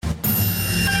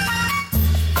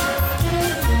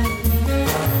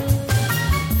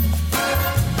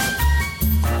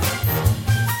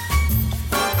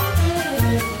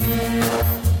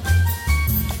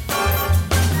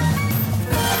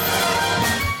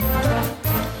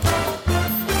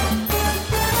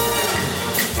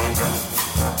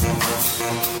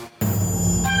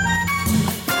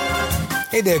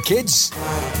Hey there, kids.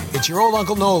 It's your old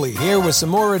Uncle Noly here with some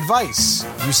more advice.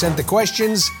 You sent the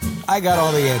questions, I got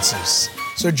all the answers.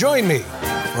 So join me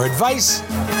for Advice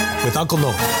with Uncle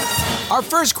Noly. Our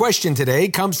first question today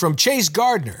comes from Chase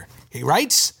Gardner. He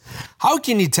writes, how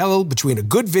can you tell between a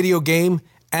good video game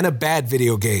and a bad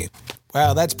video game?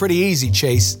 Well, that's pretty easy,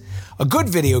 Chase. A good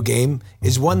video game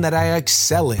is one that I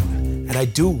excel in, and I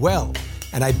do well,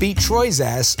 and I beat Troy's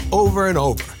ass over and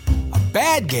over. A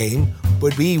bad game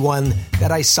would be one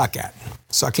that I suck at.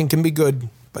 Sucking can be good,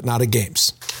 but not at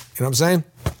games. You know what I'm saying?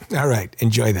 All right,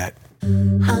 enjoy that.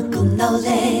 Uncle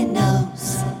Noly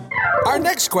knows. Our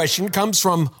next question comes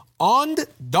from Und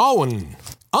Darwin.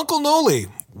 Uncle Noly,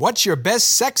 what's your best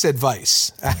sex advice?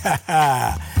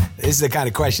 This is the kind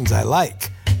of questions I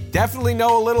like. Definitely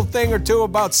know a little thing or two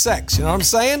about sex, you know what I'm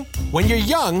saying? When you're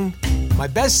young, my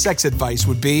best sex advice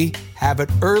would be have it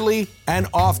early and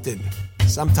often.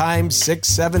 Sometimes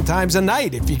 6-7 times a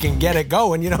night if you can get it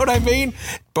going, you know what I mean?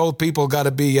 Both people got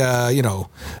to be,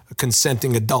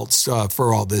 consenting adults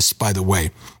for all this, by the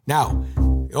way. Now,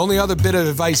 the only other bit of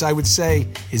advice I would say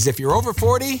is if you're over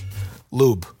 40,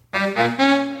 lube.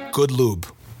 Good lube.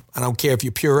 I don't care if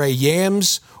you puree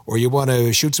yams or you want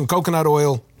to shoot some coconut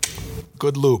oil.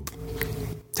 Good lube.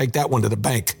 Take that one to the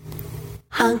bank.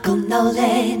 Uncle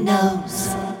Noly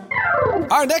knows.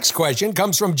 Our next question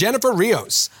comes from Jennifer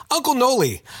Rios. Uncle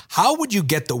Noly, how would you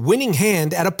get the winning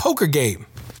hand at a poker game?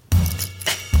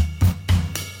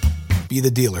 Be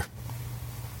the dealer.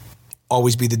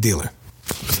 Always be the dealer.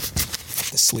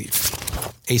 The sleeve.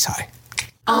 Ace high.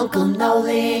 Uncle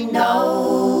Noly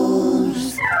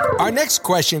knows. Our next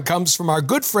question comes from our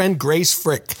good friend Grace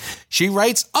Frick. She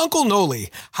writes, Uncle Noly,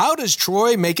 how does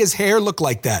Troy make his hair look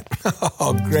like that?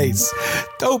 Oh, Grace,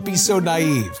 don't be so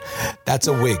naive. That's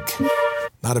a wig.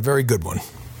 Not a very good one.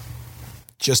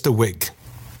 Just a wig.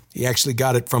 He actually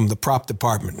got it from the prop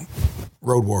department.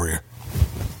 Road Warrior.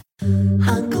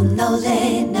 Uncle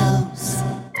Noly knows.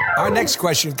 Our next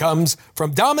question comes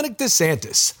from Dominic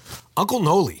DeSantis. Uncle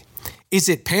Noly, is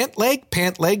it pant,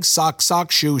 leg,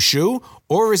 sock, shoe, shoe?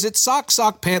 Or is it sock,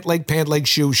 pant, leg,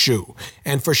 shoe, shoe?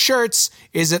 And for shirts,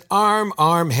 is it arm,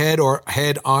 head, or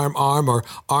head, arm, or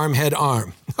arm, head,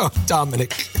 arm? Oh,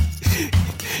 Dominic,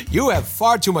 you have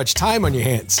far too much time on your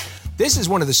hands. This is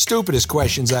one of the stupidest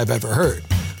questions I've ever heard.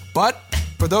 But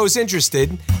for those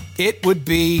interested, it would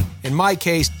be, in my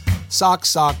case, sock,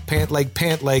 pant,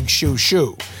 leg, shoe,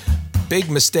 shoe. Big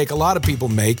mistake a lot of people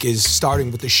make is starting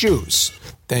with the shoes.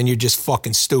 Then you're just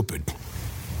fucking stupid.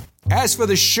 As for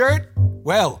the shirt,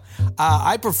 well,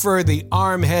 I prefer the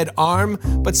arm, head, arm,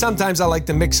 but sometimes I like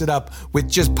to mix it up with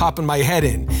just popping my head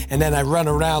in, and then I run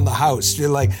around the house. You're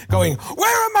like going,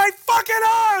 where are my fucking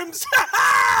arms?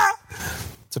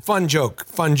 It's a fun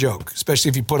joke, especially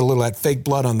if you put a little of that fake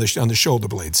blood on the shoulder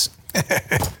blades.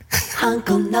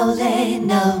 Uncle Noly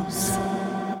knows.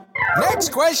 Next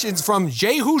question's from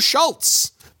Jehu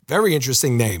Schultz. Very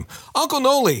interesting name. Uncle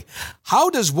Noly, how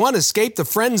does one escape the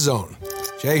friend zone?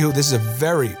 Jehu, this is a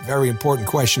very, very important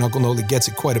question. Uncle Noly gets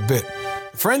it quite a bit.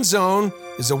 The friend zone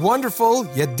is a wonderful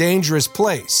yet dangerous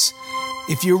place.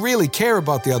 If you really care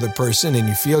about the other person and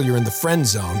you feel you're in the friend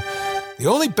zone, the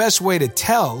only best way to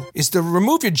tell is to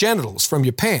remove your genitals from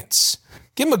your pants.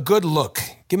 Give them a good look.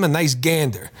 Give them a nice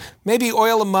gander. Maybe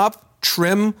oil them up,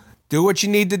 trim, do what you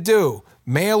need to do.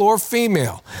 Male or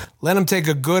female. Let them take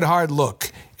a good hard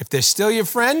look. If they're still your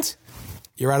friend,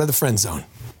 you're out of the friend zone.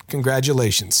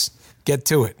 Congratulations. Get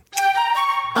to it.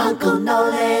 Uncle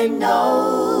Noly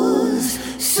knows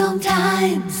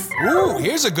sometimes. Ooh,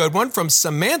 here's a good one from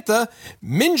Samantha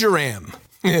Mingeram.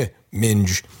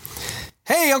 Minge.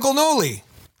 Hey, Uncle Noly,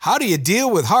 how do you deal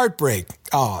with heartbreak?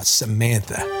 Oh,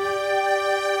 Samantha.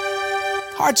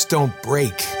 Hearts don't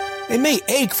break. They may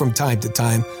ache from time to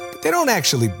time, but they don't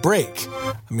actually break.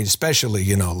 I mean, especially,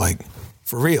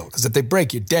 for real, because if they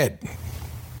break, you're dead.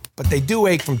 But they do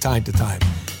ache from time to time.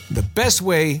 The best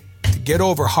way to get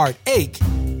over heartache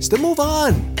is to move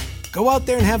on. Go out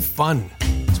there and have fun.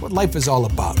 That's what life is all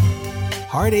about.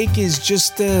 Heartache is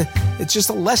just a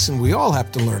lesson we all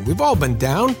have to learn. We've all been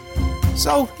down.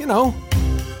 So,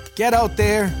 get out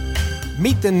there,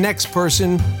 meet the next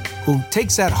person who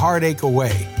takes that heartache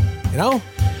away.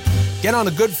 Get on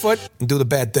a good foot and do the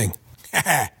bad thing.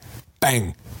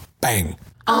 Bang, bang.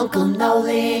 Uncle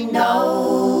Noly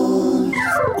knows.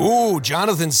 Ooh,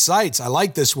 Jonathan Seitz. I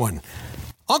like this one.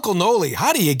 Uncle Noly,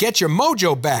 how do you get your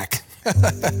mojo back?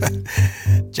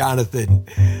 Jonathan,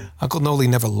 Uncle Noly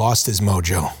never lost his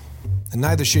mojo. And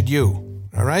neither should you.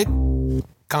 All right?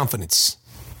 Confidence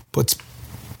puts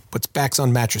backs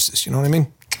on mattresses. You know what I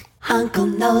mean? Uncle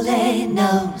Noly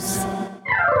knows.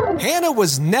 Hannah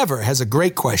Was Never has a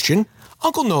great question.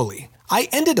 Uncle Noly, I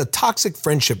ended a toxic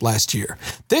friendship last year.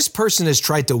 This person has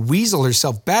tried to weasel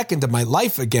herself back into my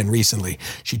life again recently.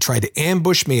 She tried to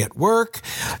ambush me at work.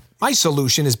 My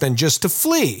solution has been just to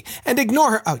flee and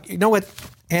ignore her. Oh, you know what,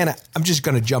 Hannah, I'm just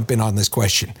going to jump in on this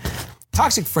question.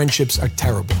 Toxic friendships are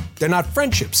terrible. They're not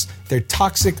friendships. They're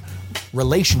toxic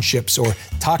relationships or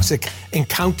toxic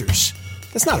encounters.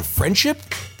 That's not a friendship.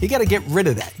 You got to get rid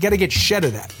of that. You got to get shed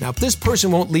of that. Now, if this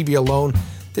person won't leave you alone,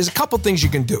 there's a couple things you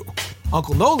can do.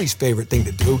 Uncle Noly's favorite thing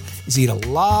to do is eat a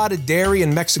lot of dairy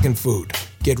and Mexican food.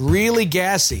 Get really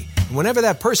gassy. And whenever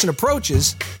that person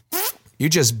approaches, you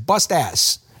just bust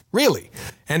ass. Really.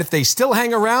 And if they still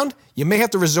hang around, you may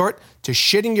have to resort to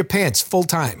shitting your pants full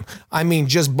time. I mean,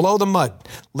 just blow the mud.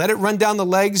 Let it run down the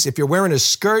legs. If you're wearing a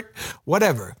skirt,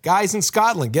 whatever. Guys in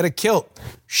Scotland, get a kilt.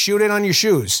 Shoot it on your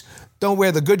shoes. Don't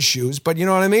wear the good shoes, but you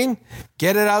know what I mean?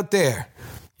 Get it out there.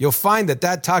 You'll find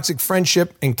that toxic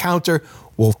friendship encounter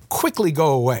will quickly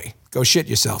go away. Go shit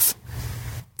yourself.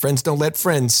 Friends don't let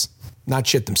friends not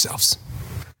shit themselves.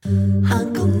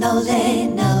 Uncle Noly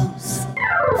knows.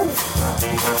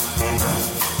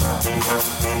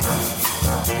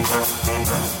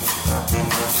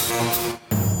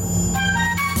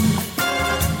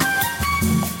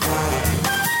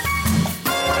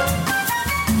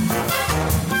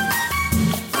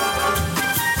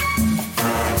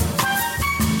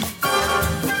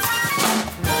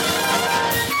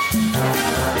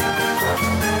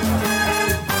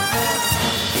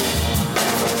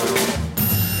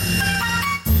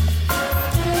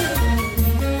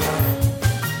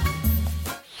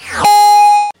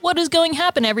 What is going to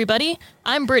happen, everybody?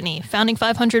 I'm Brittany, founding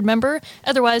 500 member,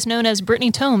 otherwise known as Brittany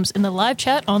Tomes in the live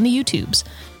chat on the YouTubes.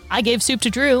 I gave soup to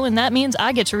Drew, and that means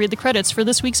I get to read the credits for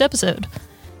this week's episode.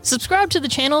 Subscribe to the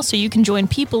channel so you can join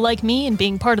people like me in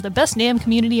being part of the best damn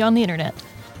community on the internet.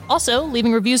 Also,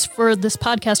 leaving reviews for this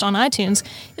podcast on iTunes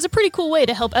is a pretty cool way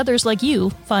to help others like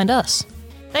you find us.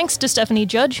 Thanks to Stephanie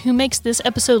Judge, who makes this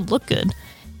episode look good,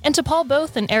 and to Paul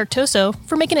Both and Eric Toso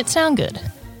for making it sound good.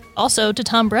 Also to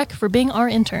Tom Breck for being our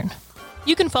intern.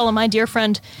 You can follow my dear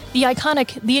friend, the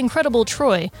iconic, the incredible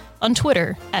Troy, on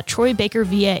Twitter at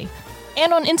TroyBakerVA,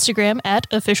 and on Instagram at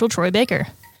OfficialTroyBaker.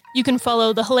 You can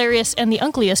follow the hilarious and the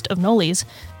uncliest of Nolys,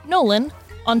 Nolan,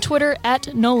 on Twitter at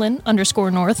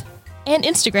Nolan_North, and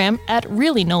Instagram at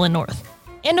ReallyNolanNorth.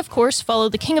 And of course, follow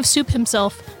the King of Soup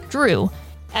himself, Drew,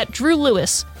 at Drew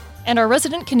Lewis, and our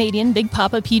resident Canadian Big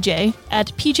Papa PJ at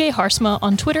PJ Harsma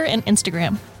on Twitter and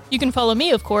Instagram. You can follow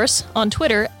me, of course, on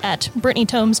Twitter at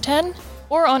BrittanyTomes10,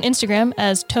 or on Instagram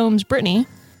as TomesBrittany,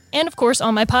 and of course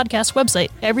on my podcast website,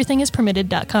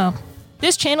 everythingispermitted.com.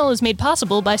 This channel is made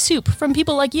possible by soup from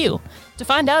people like you. To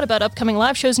find out about upcoming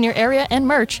live shows in your area and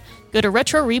merch, go to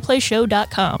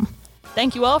RetroReplayShow.com.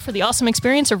 Thank you all for the awesome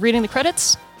experience of reading the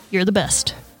credits. You're the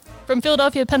best. From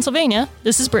Philadelphia, Pennsylvania,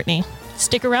 this is Brittany.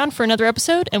 Stick around for another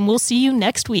episode, and we'll see you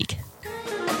next week.